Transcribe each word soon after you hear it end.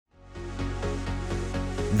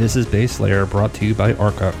This is Base Layer, brought to you by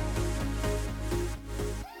Arca.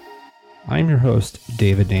 I'm your host,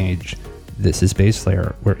 David Nage. This is Base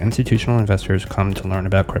Layer, where institutional investors come to learn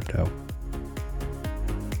about crypto.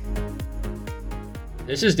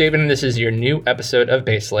 This is David, and this is your new episode of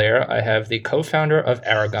Base Layer. I have the co-founder of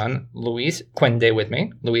Aragon, Luis Cuende, with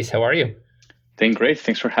me. Luis, how are you? Doing great.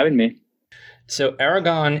 Thanks for having me. So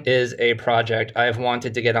Aragon is a project I've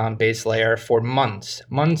wanted to get on Base Layer for months.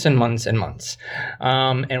 And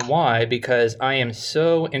why? Because I am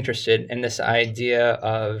so interested in this idea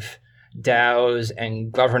of DAOs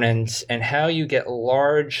and governance and how you get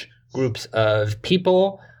large groups of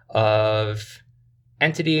people, of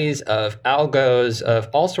entities, of algos, of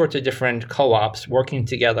all sorts of different co-ops working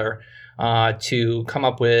together to come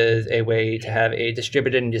up with a way to have a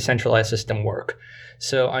distributed and decentralized system work.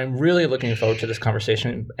 So I'm really looking forward to this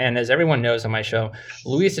conversation. And as everyone knows on my show,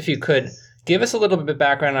 Luis, if you could give us a little bit of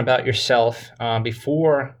background about yourself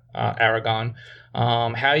before Aragon,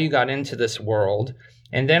 how you got into this world.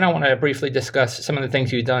 And then I want to briefly discuss some of the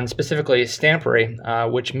things you've done, specifically Stampery,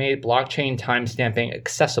 which made blockchain timestamping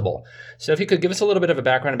accessible. So if you could give us a little bit of a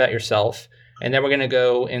background about yourself, and then we're going to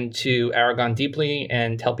go into Aragon deeply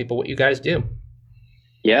and tell people what you guys do.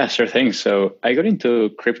 Yeah, sure thing. So I got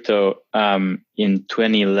into crypto in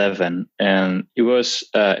 2011, and it was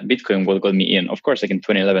Bitcoin what got me in. Of course, like in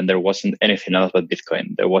 2011, there wasn't anything else but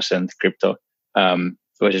Bitcoin. There wasn't crypto. It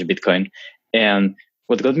was just Bitcoin. And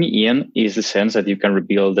what got me in is the sense that you can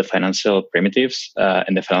rebuild the financial primitives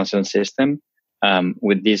and the financial system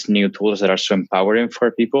with these new tools that are so empowering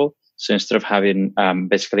for people. So instead of having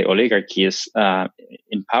basically oligarchies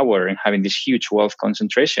in power and having this huge wealth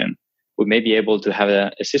concentration, we may be able to have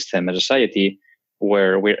a system, a society,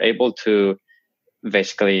 where we're able to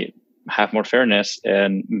basically have more fairness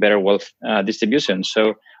and better wealth distribution.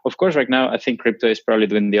 So, of course, right now, I think crypto is probably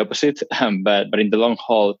doing the opposite. But in the long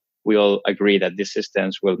haul, we all agree that these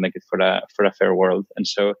systems will make it for a fair world. And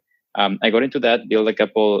so I got into that, built a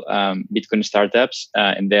couple Bitcoin startups.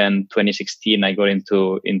 And then 2016, I got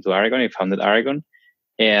into Aragon. I founded Aragon.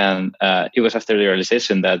 And it was after the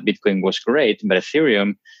realization that Bitcoin was great, but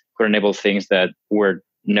Ethereum could enable things that were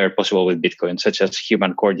never possible with Bitcoin, such as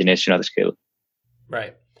human coordination at scale.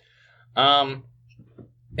 Right. And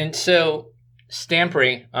so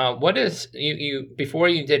Stampery, what is you before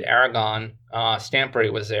you did Aragon,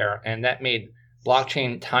 Stampery was there, and that made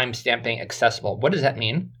blockchain timestamping accessible. What does that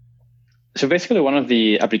mean? So basically, one of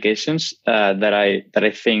the applications that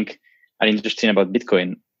I think are interesting about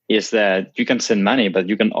Bitcoin is that you can send money, but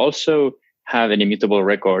you can also have an immutable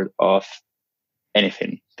record of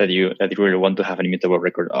anything that you really want to have an immutable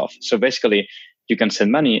record of. So basically, you can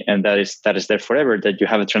send money, and that is there forever. That you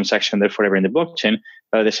have a transaction there forever in the blockchain.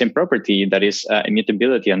 But the same property, that is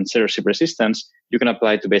immutability and censorship resistance, you can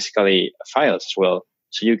apply to basically files as well.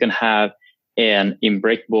 So you can have an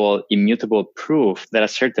unbreakable, immutable proof that a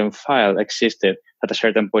certain file existed at a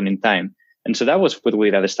certain point in time. And so that was what we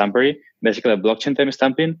did at Stampery, basically a blockchain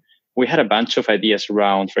timestamping. We had a bunch of ideas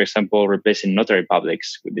around, for example, replacing notary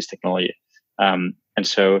publics with this technology. And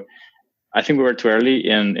so I think we were too early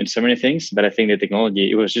in so many things, but I think the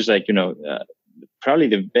technology, it was just like, probably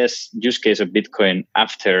the best use case of Bitcoin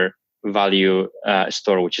after value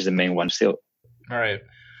store, which is the main one still. All right.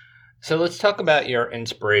 So let's talk about your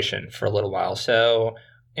inspiration for a little while. So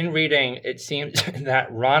in reading, it seems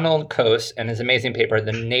that Ronald Coase and his amazing paper,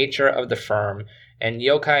 The Nature of the Firm, and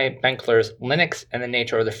Yochai Benkler's Linux and the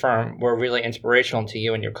Nature of the Firm were really inspirational to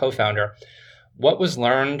you and your co-founder. What was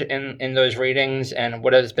learned in those readings, and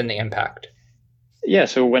what has been the impact? Yeah,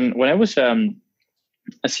 so when I was a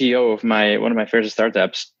CEO of one of my first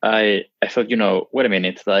startups, I thought, wait a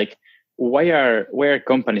minute, like why are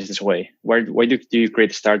companies this way? Why do you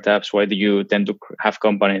create startups? Why do you tend to have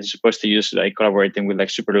companies as opposed to use like collaborating with like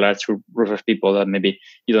super large group of people that maybe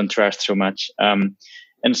you don't trust so much? And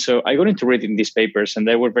so I got into reading these papers, and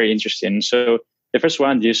they were very interesting. So the first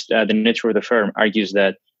one, just The Nature of the Firm, argues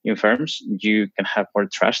that in firms, you can have more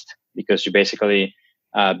trust because you basically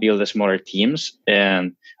build smaller teams,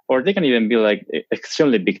 or they can even be like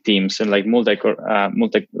extremely big teams and like multi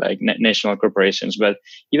national corporations. But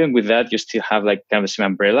even with that, you still have like kind of the same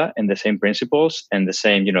umbrella and the same principles and the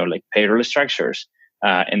same, like payroll structures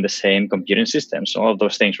and the same computing systems, all of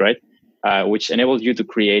those things, right? Which enables you to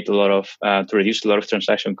create to reduce a lot of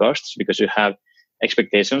transaction costs because you have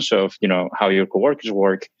expectations of, how your coworkers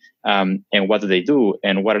work. And what do they do,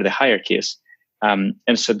 and what are the hierarchies? And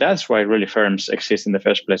so that's why really firms exist in the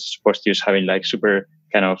first place, as opposed to just having like super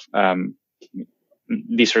kind of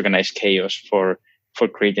disorganized chaos for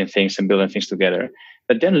creating things and building things together.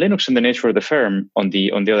 But then Linux and the Nature of the Firm on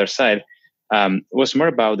the other side was more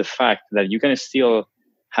about the fact that you can still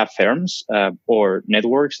have firms or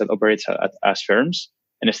networks that operate as firms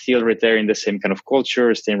and still retain the same kind of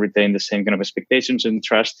culture, still retain the same kind of expectations and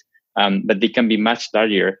trust, but they can be much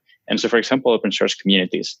larger. And so, for example, open source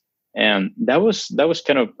communities. And that was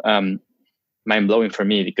kind of mind blowing for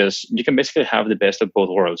me, because you can basically have the best of both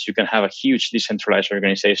worlds. You can have a huge decentralized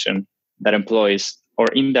organization that employs or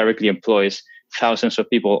indirectly employs thousands of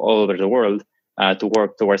people all over the world to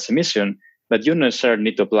work towards a mission, but you don't necessarily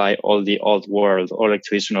need to apply all the old world or like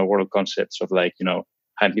traditional world concepts of like,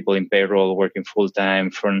 having people in payroll working full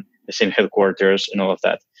time from the same headquarters and all of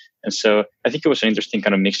that. And so I think it was an interesting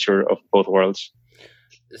kind of mixture of both worlds.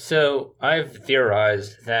 So I've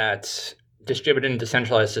theorized that distributed and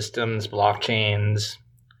decentralized systems, blockchains,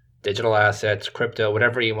 digital assets, crypto,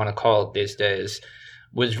 whatever you want to call it these days,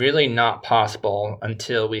 was really not possible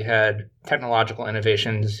until we had technological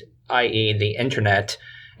innovations, i.e. the internet,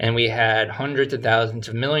 and we had hundreds of thousands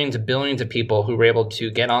of millions of billions of people who were able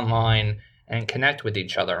to get online and connect with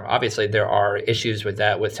each other. Obviously, there are issues with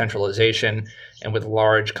that, with centralization and with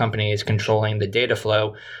large companies controlling the data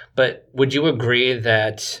flow. But would you agree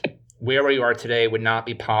that where we are today would not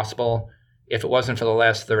be possible if it wasn't for the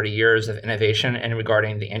last 30 years of innovation and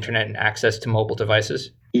regarding the internet and access to mobile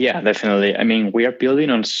devices? Yeah, definitely. I mean, we are building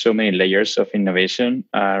on so many layers of innovation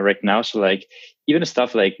right now. So like even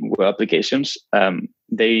stuff like web applications,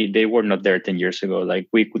 they were not there 10 years ago. Like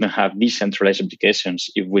we couldn't have decentralized applications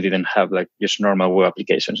if we didn't have like just normal web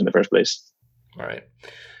applications in the first place. All right.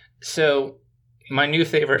 So my new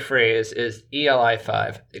favorite phrase is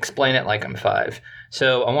ELI5. Explain it like I'm 5.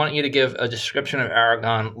 So I want you to give a description of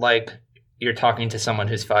Aragon like you're talking to someone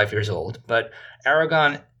who's 5 years old. But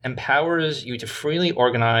Aragon empowers you to freely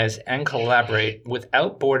organize and collaborate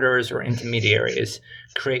without borders or intermediaries,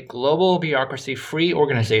 create global bureaucracy-free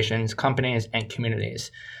organizations, companies, and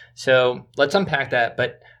communities. So let's unpack that.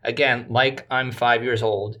 But again, like I'm 5 years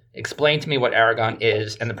old, explain to me what Aragon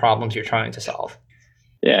is and the problems you're trying to solve.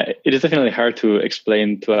 Yeah, it is definitely hard to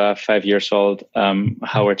explain to a 5 years old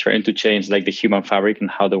how we're trying to change like the human fabric and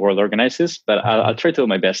how the world organizes, but I'll try to do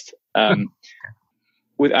my best.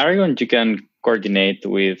 With Aragon, you can coordinate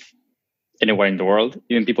with anywhere in the world,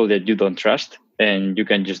 even people that you don't trust, and you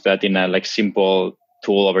can use that in a like simple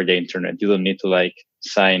tool over the internet. You don't need to like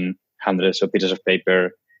sign hundreds of pieces of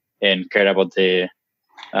paper and care about the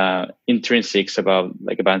intrinsics about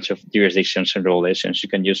like a bunch of jurisdictions and regulations. You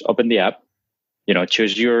can just open the app,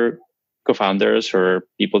 choose your co-founders or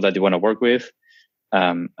people that you want to work with,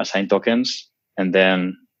 assign tokens, and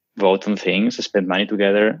then vote on things, spend money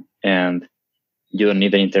together, and you don't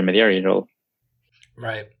need an intermediary at all.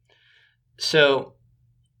 Right. So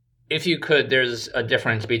if you could, there's a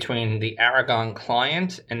difference between the Aragon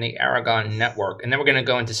client and the Aragon network. And then we're going to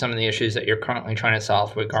go into some of the issues that you're currently trying to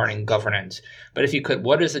solve regarding governance. But if you could,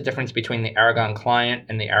 what is the difference between the Aragon client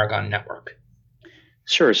and the Aragon network?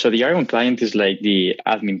 Sure. So the Aragon client is like the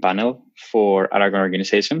admin panel for Aragon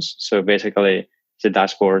organizations. So basically, it's a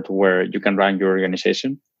dashboard where you can run your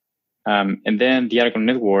organization. And then the Aragon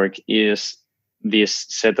network is this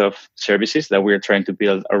set of services that we're trying to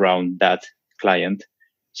build around that client.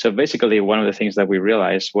 So basically, one of the things that we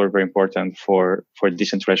realized were very important for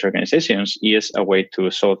decentralized organizations is a way to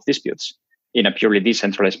solve disputes in a purely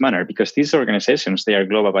decentralized manner, because these organizations, they are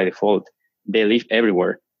global by default. They live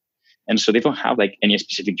everywhere. And so they don't have like any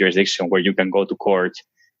specific jurisdiction where you can go to court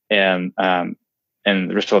and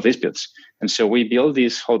resolve disputes. And so we built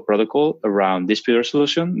this whole protocol around dispute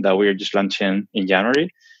resolution that we're just launching in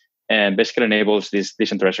January, and basically enables these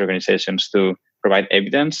decentralized organizations to provide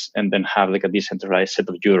evidence and then have like a decentralized set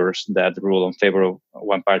of jurors that rule in favor of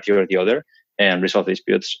one party or the other and resolve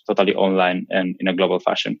disputes totally online and in a global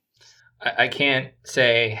fashion. I can't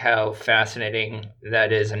say how fascinating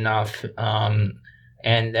that is enough.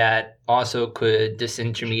 And that also could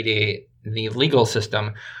disintermediate the legal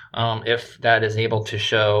system if that is able to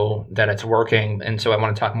show that it's working. And so I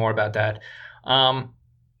want to talk more about that.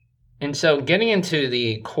 And so getting into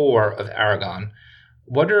the core of Aragon,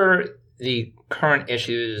 what are the current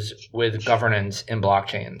issues with governance in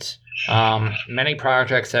blockchains? Many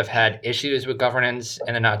projects have had issues with governance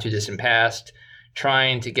in the not too distant past,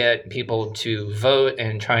 trying to get people to vote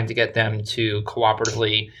and trying to get them to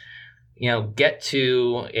cooperatively get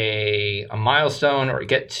to a milestone or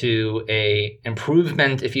get to a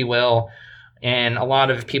improvement, if you will. And a lot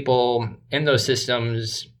of people in those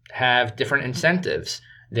systems have different incentives.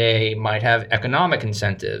 They might have economic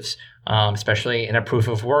incentives, especially in a proof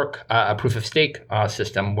of stake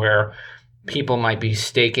system where people might be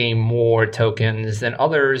staking more tokens than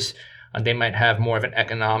others They might have more of an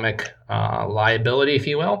economic liability, if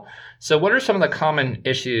you will. So, what are some of the common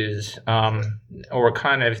issues, or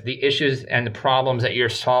kind of the issues and the problems that you're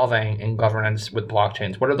solving in governance with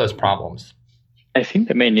blockchains? What are those problems? I think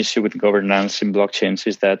the main issue with governance in blockchains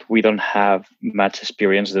is that we don't have much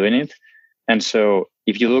experience doing it. And so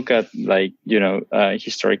if you look at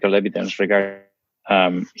historical evidence regarding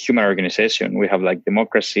human organization, we have like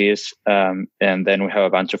democracies, and then we have a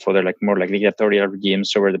bunch of other more dictatorial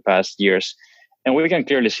regimes over the past years. And we can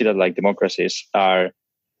clearly see that like democracies are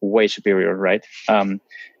way superior, right?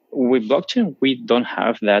 With blockchain, we don't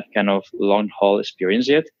have that kind of long haul experience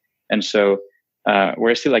yet. And so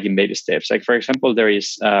we're still like in baby steps. Like, for example, there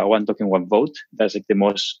is one token, one vote. That's like the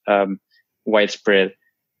most widespread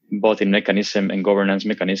voting mechanism and governance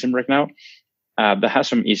mechanism right now. That has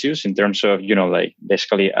some issues in terms of,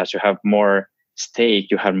 basically as you have more stake,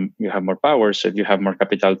 you have more power. So if you have more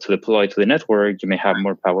capital to deploy to the network, you may have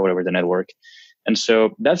more power over the network. And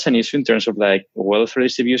so that's an issue in terms of like wealth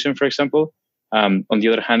redistribution, for example. On the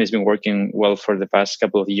other hand, it's been working well for the past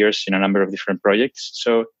couple of years in a number of different projects.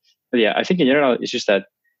 So yeah, I think in general, it's just that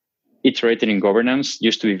iterating in governance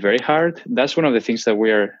used to be very hard. That's one of the things that we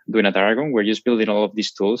are doing at Aragon. We're just building all of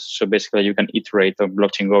these tools. So basically you can iterate on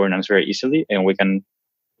blockchain governance very easily, and we can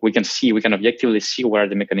objectively see what are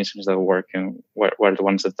the mechanisms that work and what are the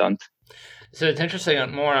ones that don't. So it's interesting,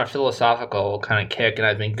 more on a philosophical kind of kick, and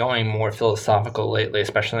I've been going more philosophical lately,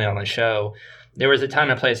 especially on the show. There was a time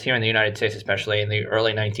and place here in the United States, especially in the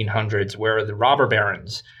early 1900s, where the robber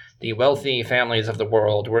barons, the wealthy families of the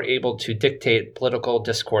world, were able to dictate political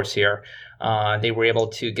discourse here. They were able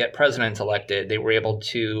to get presidents elected. They were able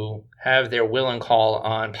to have their will and call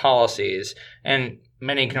on policies. And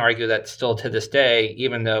many can argue that still to this day,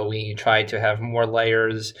 even though we try to have more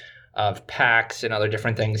layers of PACs and other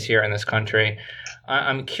different things here in this country,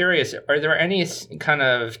 I'm curious, are there any kind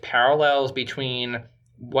of parallels between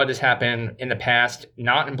what has happened in the past,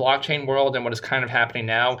 not in blockchain world, and what is kind of happening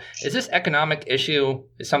now? Is this economic issue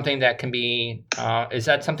something that can be, is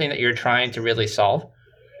that something that you're trying to really solve?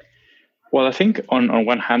 Well, I think on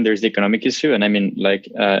one hand, there's the economic issue. And I mean,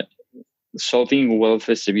 solving wealth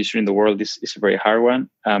distribution in the world is a very hard one.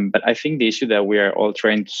 But I think the issue that we are all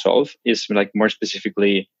trying to solve is like more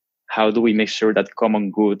specifically, how do we make sure that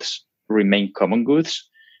common goods remain common goods?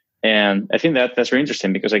 And I think that's very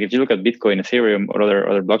interesting, because like if you look at Bitcoin, Ethereum, or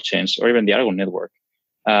other blockchains, or even the Aragon network,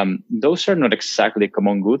 those are not exactly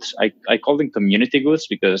common goods. I call them community goods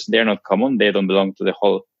because they're not common. They don't belong to the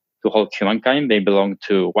whole humankind. They belong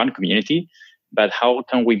to one community. But how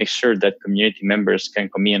can we make sure that community members can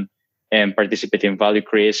come in and participate in value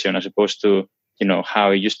creation, as opposed to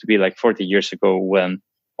how it used to be like 40 years ago, when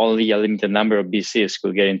only a limited number of VCs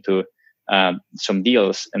could get into some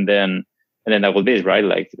deals, and then that would be it, right?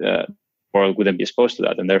 Like the world wouldn't be exposed to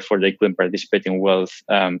that, and therefore they couldn't participate in wealth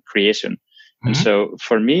creation. Mm-hmm. And so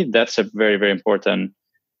for me, that's a very, very important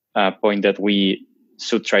point that we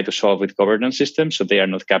should try to solve with governance systems, so they are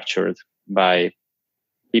not captured by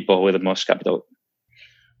people with the most capital.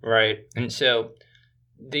 Right. And so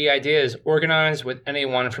the idea is organize with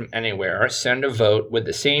anyone from anywhere, send a vote with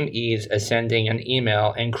the same ease as sending an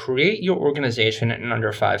email, and create your organization in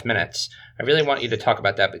under 5 minutes. I really want you to talk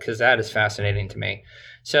about that, because that is fascinating to me.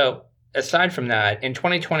 So aside from that, in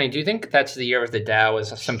 2020, do you think that's the year of the DAO,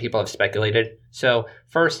 as some people have speculated? So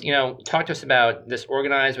first, talk to us about this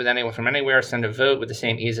organize with anyone from anywhere, send a vote with the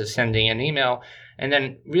same ease as sending an email. And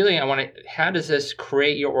then really, how does this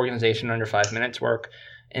create your organization in under 5 minutes work?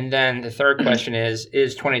 And then the third question is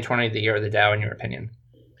 2020 the year of the DAO, in your opinion?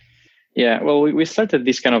 Yeah, well, we started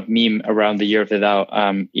this kind of meme around the year of the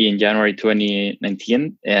DAO in January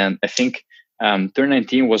 2019. And I think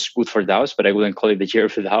 2019 was good for DAOs, but I wouldn't call it the year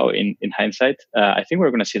of the DAO in hindsight. I think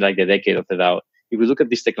we're going to see like the decade of the DAO. If we look at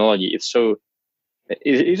this technology, it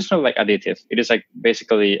is not like additive. It is like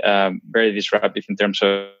basically very disruptive in terms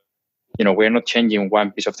of, we're not changing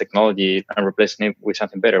one piece of technology and replacing it with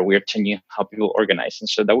something better. We are changing how people organize. And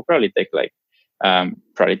so that would probably take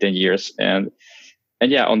probably 10 years. And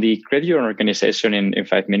yeah, on the create your organization in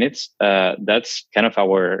 5 minutes, that's kind of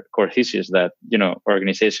our core thesis, that,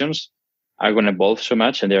 organizations are going to evolve so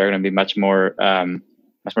much, and they are going to be much more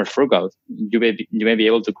frugal. You may be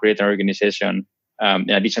able to create an organization in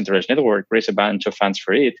a decentralized network, raise a bunch of funds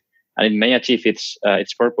for it, and it may achieve its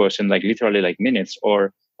purpose in literally minutes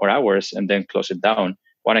or hours, and then close it down.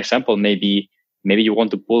 One example may be, maybe you want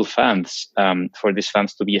to pool funds for these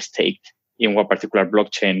funds to be staked in one particular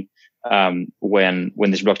blockchain when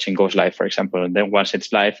this blockchain goes live, for example. And then once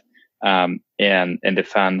it's live, and the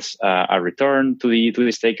funds are returned to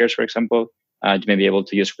the stakers, for example, You may be able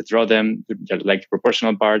to just withdraw them, like the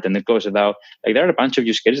proportional part, and then close it out. Like there are a bunch of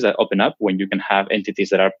use cases that open up when you can have entities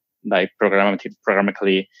that are like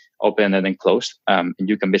programmatically open and then closed. And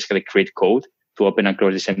you can basically create code to open and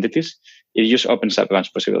close these entities. It just opens up a bunch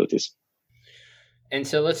of possibilities. And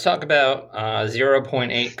so let's talk about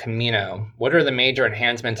 0.8 Camino. What are the major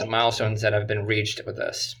enhancements and milestones that have been reached with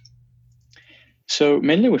this? So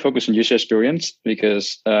mainly we focus on user experience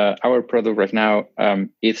because our product right now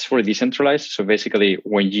it's fully decentralized. So basically,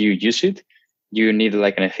 when you use it, you need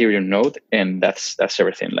like an Ethereum node, and that's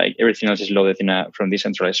everything. Like everything else is loaded from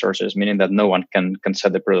decentralized sources, meaning that no one can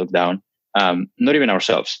set the product down, not even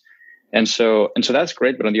ourselves. And so that's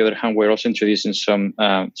great. But on the other hand, we're also introducing some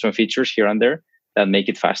features here and there that make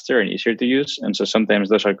it faster and easier to use. And so sometimes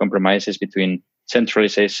those are compromises between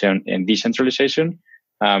centralization and decentralization.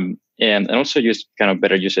 And also just kind of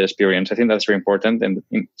better user experience. I think that's very important, and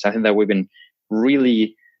something that we've been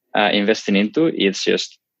really investing into is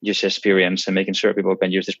just user experience and making sure people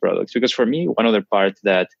can use these products. Because for me, one other part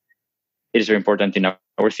that is very important in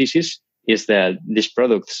our thesis is that these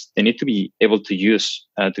products, they need to be able to use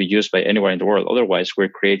by anywhere in the world. Otherwise, we're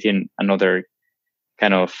creating another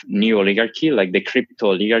kind of new oligarchy, like the crypto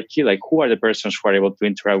oligarchy. Like who are the persons who are able to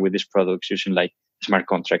interact with these products using like smart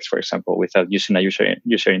contracts, for example, without using a user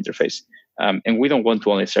interface. And we don't want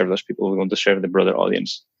to only serve those people. We want to serve the broader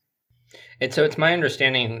audience. And so it's my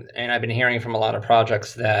understanding, and I've been hearing from a lot of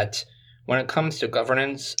projects, that when it comes to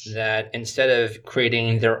governance, that instead of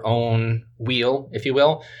creating their own wheel, if you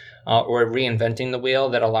will, or reinventing the wheel,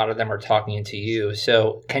 that a lot of them are talking to you.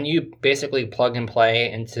 So can you basically plug and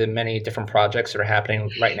play into many different projects that are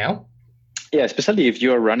happening right now? Yeah, especially if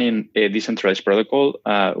you are running a decentralized protocol,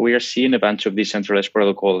 we are seeing a bunch of decentralized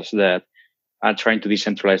protocols that are trying to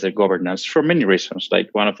decentralize their governance for many reasons. Like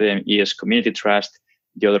one of them is community trust.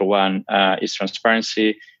 The other one is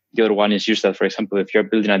transparency. The other one is just that, for example, if you're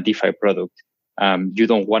building a DeFi product, you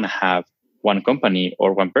don't want to have one company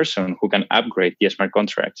or one person who can upgrade the smart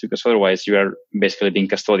contracts, because otherwise you are basically being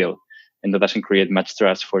custodial, and that doesn't create much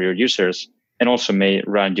trust for your users, and also may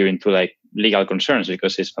run you into like legal concerns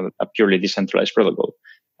because it's a purely decentralized protocol.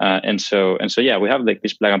 And so yeah, we have like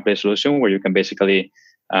this plug and play solution where you can basically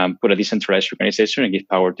put a decentralized organization and give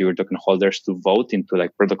power to your token holders to vote into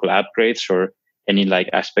like protocol upgrades or any like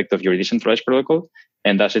aspect of your decentralized protocol.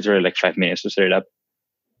 And that's literally like 5 minutes to set it up.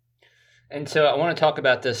 And so I want to talk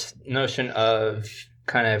about this notion of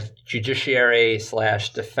kind of judiciary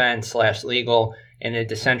 / defense / legal in a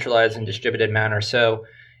decentralized and distributed manner. So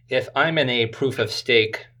if I'm in a proof of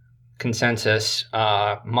stake consensus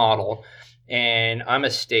model, and I'm a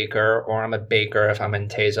staker or I'm a baker if I'm in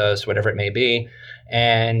Tezos, whatever it may be,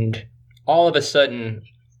 and all of a sudden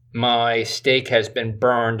my stake has been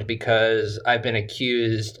burned because I've been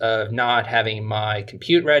accused of not having my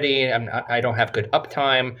compute ready, I don't have good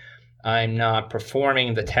uptime, I'm not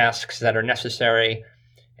performing the tasks that are necessary.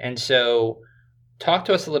 And so talk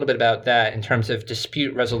to us a little bit about that in terms of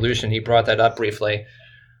dispute resolution. You brought that up briefly.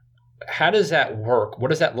 How does that work? What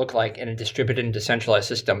does that look like in a distributed and decentralized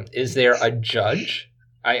system? Is there a judge?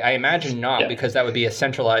 I imagine not, because that would be a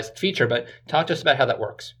centralized feature, but talk to us about how that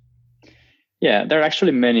works. Yeah, there are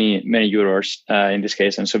actually many jurors in this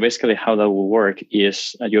case. And so basically how that will work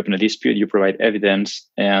is you open a dispute, you provide evidence.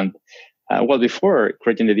 And before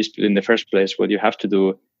creating the dispute in the first place, what you have to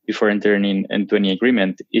do before entering into any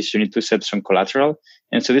agreement is you need to set some collateral.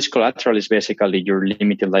 And so this collateral is basically your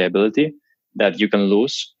limited liability that you can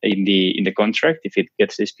lose in the contract if it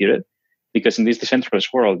gets disputed, because in this decentralized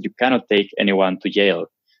world you cannot take anyone to jail,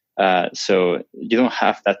 so you don't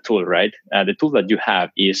have that tool, right? The tool that you have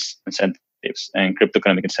is incentives and crypto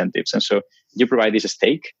economic incentives, and so you provide this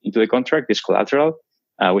stake into the contract, this collateral,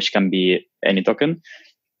 which can be any token,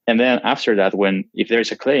 and then after that, if there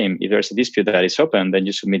is a claim, if there's a dispute that is open, then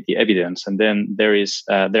you submit the evidence, and then there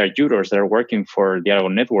are jurors that are working for the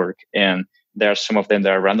Aragon network, and there are some of them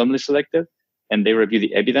that are randomly selected, and they review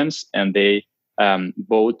the evidence and they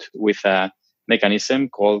vote with a mechanism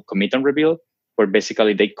called commit and reveal, where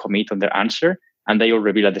basically they commit on their answer and they all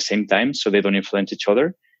reveal at the same time, so they don't influence each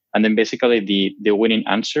other. And then basically the winning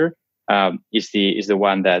answer is the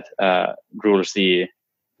one that rules the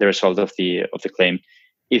result of the claim.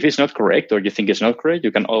 If it's not correct or you think it's not correct,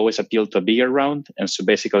 you can always appeal to a bigger round. And so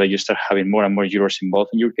basically you start having more and more jurors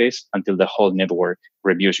involved in your case until the whole network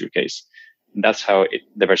reviews your case. And that's how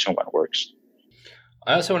the version 1 works.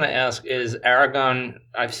 I also want to ask, is Aragon,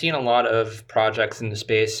 I've seen a lot of projects in the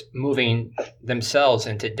space moving themselves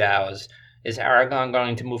into DAOs. Is Aragon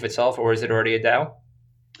going to move itself, or is it already a DAO?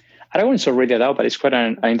 Aragon is already a DAO, but it's quite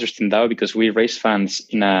an interesting DAO because we raise funds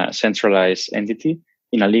in a centralized entity,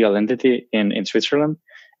 in a legal entity in Switzerland.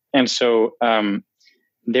 And so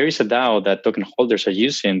there is a DAO that token holders are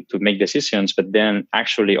using to make decisions, but then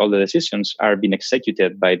actually all the decisions are being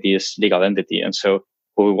executed by this legal entity. And so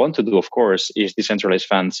what we want to do, of course, is decentralize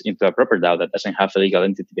funds into a proper DAO that doesn't have a legal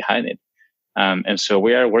entity behind it. And so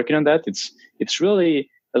we are working on that. It's really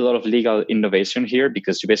a lot of legal innovation here,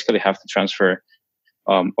 because you basically have to transfer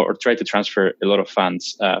or try to transfer a lot of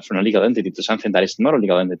funds from a legal entity to something that is not a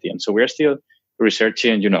legal entity. And so we are still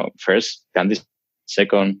researching, first, can this?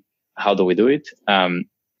 Second, how do we do it?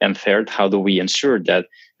 And third, how do we ensure that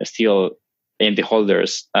still entity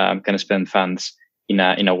holders can spend funds in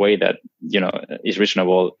a way that is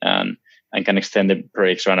reasonable and can extend the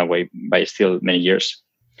project's runaway by still many years.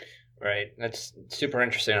 Right. That's super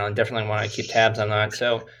interesting. I definitely want to keep tabs on that.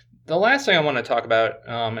 So the last thing I want to talk about,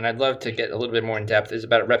 and I'd love to get a little bit more in depth, is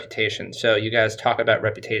about reputation. So you guys talk about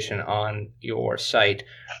reputation on your site.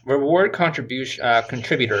 Reward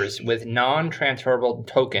contributors with non-transferable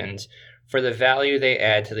tokens for the value they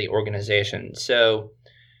add to the organization. So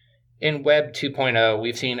in Web 2.0,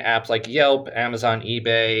 we've seen apps like Yelp, Amazon,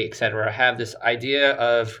 eBay, etc., have this idea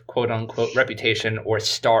of quote unquote reputation or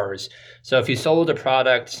stars. So if you sold a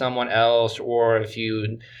product to someone else, or if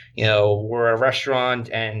you were a restaurant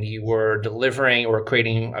and you were delivering or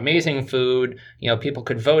creating amazing food, people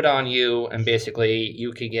could vote on you, and basically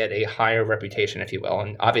you could get a higher reputation, if you will.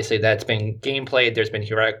 And obviously that's been game played. There's been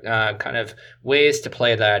kind of ways to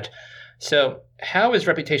play that. So how is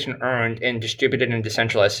reputation earned in distributed and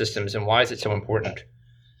decentralized systems, and why is it so important?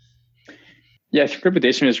 Yeah, I think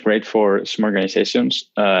reputation is great for some organizations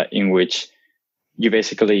in which you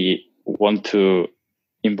basically want to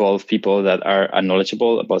involve people that are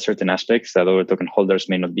knowledgeable about certain aspects that other token holders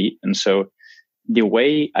may not be. And so the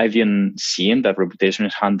way I've been seeing that reputation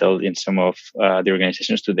is handled in some of the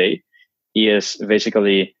organizations today is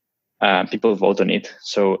basically people vote on it.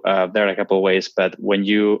 So there are a couple of ways, but when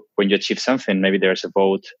you achieve something, maybe there's a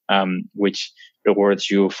vote which rewards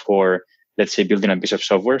you for, let's say, building a piece of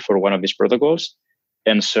software for one of these protocols.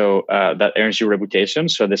 And so that earns you reputation.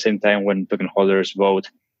 So at the same time, when token holders vote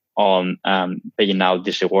on paying out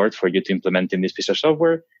this reward for you to implement in this piece of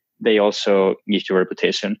software, they also give you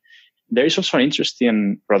reputation. There is also an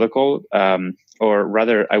interesting protocol, or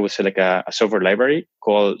rather, I would say like a software library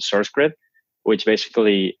called SourceCred, which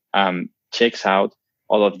basically checks out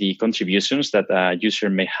all of the contributions that a user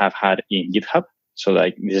may have had in GitHub. So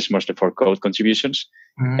like this is mostly for code contributions,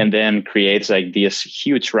 and then creates like this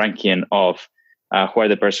huge ranking of who are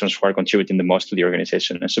the persons who are contributing the most to the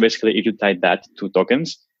organization. And so basically, if you tie that to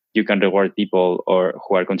tokens, you can reward people or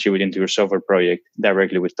who are contributing to your software project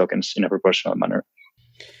directly with tokens in a proportional manner.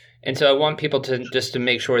 And so I want people to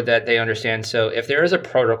make sure that they understand. So if there is a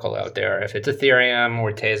protocol out there, if it's Ethereum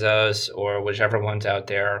or Tezos or whichever one's out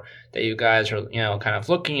there that you guys are, kind of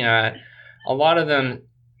looking at, a lot of them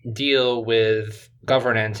deal with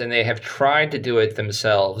governance, and they have tried to do it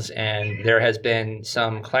themselves. And there has been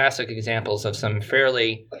some classic examples of some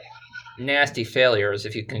fairly nasty failures,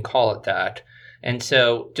 if you can call it that. And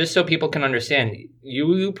so just so people can understand,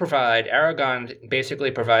 Aragon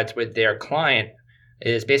basically provides with their client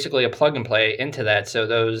is basically a plug and play into that. So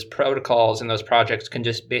those protocols and those projects can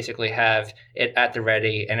just basically have it at the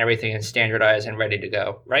ready, and everything is standardized and ready to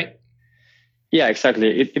go, right? Yeah,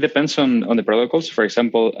 exactly. It depends on the protocols. For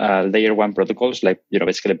example, layer one protocols, like,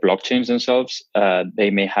 basically blockchains themselves, they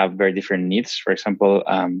may have very different needs. For example,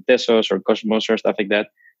 Tezos or Cosmos or stuff like that.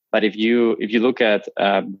 But if you look at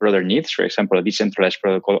broader needs, for example, a decentralized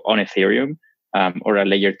protocol on Ethereum or a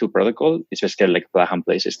layer two protocol, it's basically like a plug and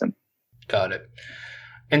play system. Got it.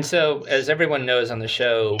 And so, as everyone knows on the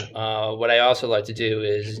show, what I also like to do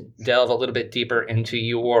is delve a little bit deeper into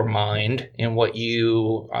your mind and what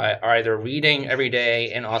you are either reading every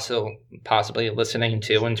day and also possibly listening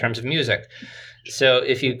to in terms of music. So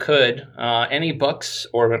if you could, any books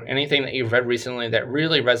or anything that you've read recently that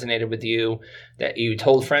really resonated with you, that you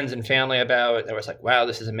told friends and family about, that was like, wow,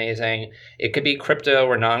 this is amazing. It could be crypto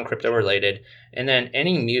or non-crypto related. And then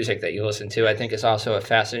any music that you listen to, I think, is also a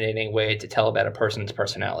fascinating way to tell about a person's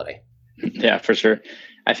personality. Yeah, for sure.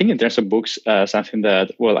 I think in terms of books, something that,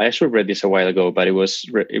 well, I actually read this a while ago, but it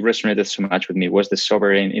resonated so much with me, was The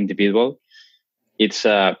Sovereign Individual.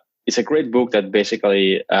 It's a great book that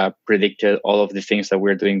basically predicted all of the things that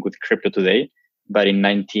we're doing with crypto today, but in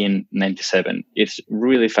 1997. It's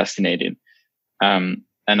really fascinating. And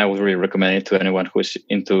I would really recommend it to anyone who's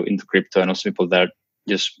into crypto, and also people that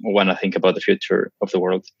just want to think about the future of the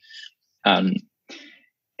world.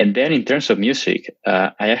 And then in terms of music,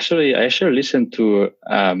 I actually listen to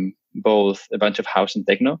both a bunch of house and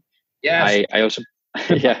techno. Yes. I also,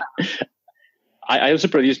 yeah. I also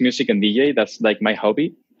produce music and DJ. That's like my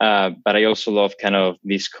hobby. But I also love kind of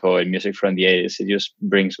disco and music from the 80s. It just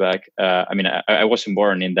brings back, I wasn't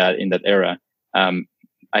born in that era.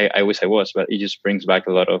 I wish I was, but it just brings back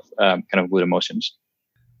a lot of kind of good emotions.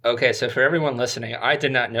 Okay, so for everyone listening, I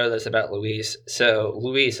did not know this about Luis. So,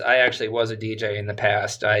 Luis, I actually was a DJ in the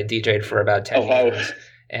past. I DJ'd for about 10 years.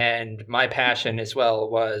 And my passion as well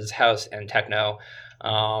was house and techno.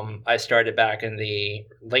 I started back in the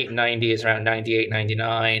late 90s, around 98,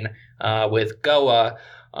 99, with Goa.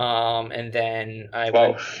 And then I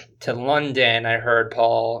went to London. I heard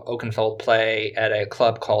Paul Oakenfold play at a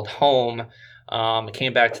club called Home.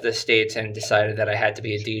 Came back to the States and decided that I had to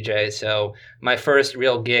be a DJ. So my first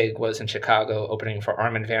real gig was in Chicago, opening for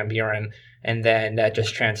Armin van Buuren. And then that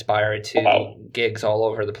just transpired to gigs all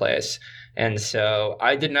over the place. And so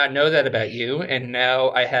I did not know that about you. And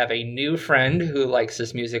now I have a new friend who likes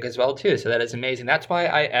this music as well, too. So that is amazing. That's why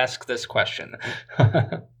I asked this question.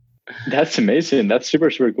 That's amazing. That's super,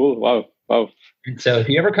 super cool. Wow. So if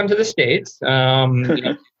you ever come to the States, let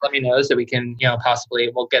me know so we can, possibly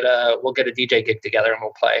we'll get a DJ gig together and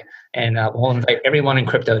we'll play, and we'll invite everyone in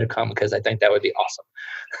crypto to come because I think that would be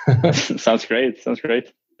awesome. Sounds great.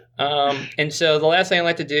 And so the last thing I'd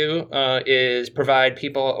like to do is provide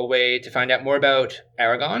people a way to find out more about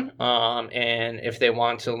Aragon, and if they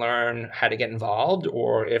want to learn how to get involved,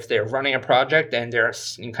 or if they're running a project and they're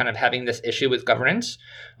kind of having this issue with governance,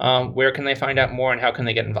 where can they find out more and how can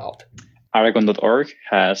they get involved? Aragon.org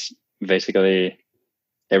has basically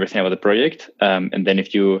everything about the project. And then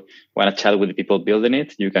if you want to chat with the people building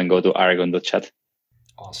it, you can go to aragon.chat.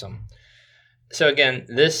 Awesome. So again,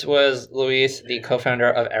 this was Luis, the co-founder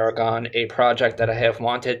of Aragon, a project that I have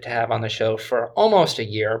wanted to have on the show for almost a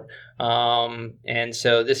year. And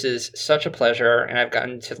so this is such a pleasure. And I've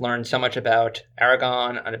gotten to learn so much about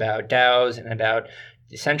Aragon and about DAOs and about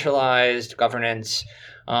decentralized governance.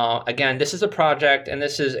 Again, this is a project and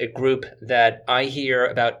this is a group that I hear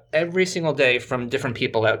about every single day from different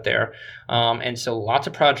people out there. And so lots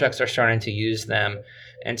of projects are starting to use them.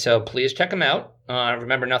 And so please check them out.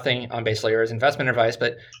 Remember, nothing on Base Layer is investment advice,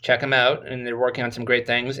 but check them out. And they're working on some great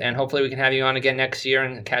things. And hopefully we can have you on again next year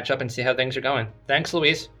and catch up and see how things are going. Thanks,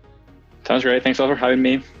 Luis. Sounds great. Thanks a lot for having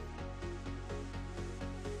me.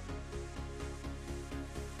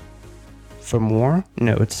 For more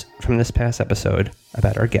notes from this past episode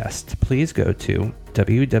about our guest, please go to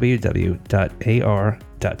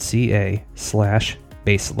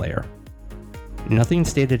www.ar.ca/baselayer. Nothing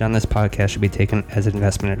stated on this podcast should be taken as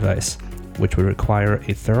investment advice, which would require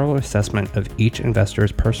a thorough assessment of each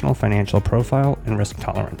investor's personal financial profile and risk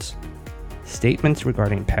tolerance. Statements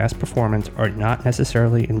regarding past performance are not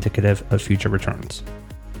necessarily indicative of future returns.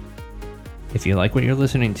 If you like what you're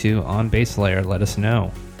listening to on Base Layer, let us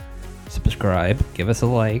know. Subscribe, give us a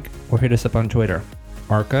like, or hit us up on Twitter.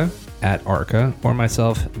 Arca @Arca, or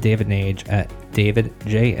myself, David Nage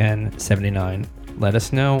 @DavidJN79. Let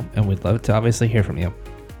us know, and we'd love to obviously hear from you.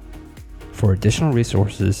 For additional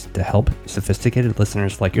resources to help sophisticated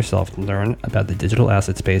listeners like yourself learn about the digital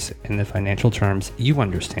asset space in the financial terms you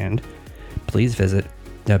understand, please visit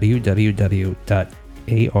www.ar.ca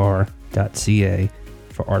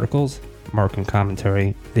for articles, market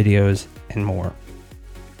commentary, videos, and more.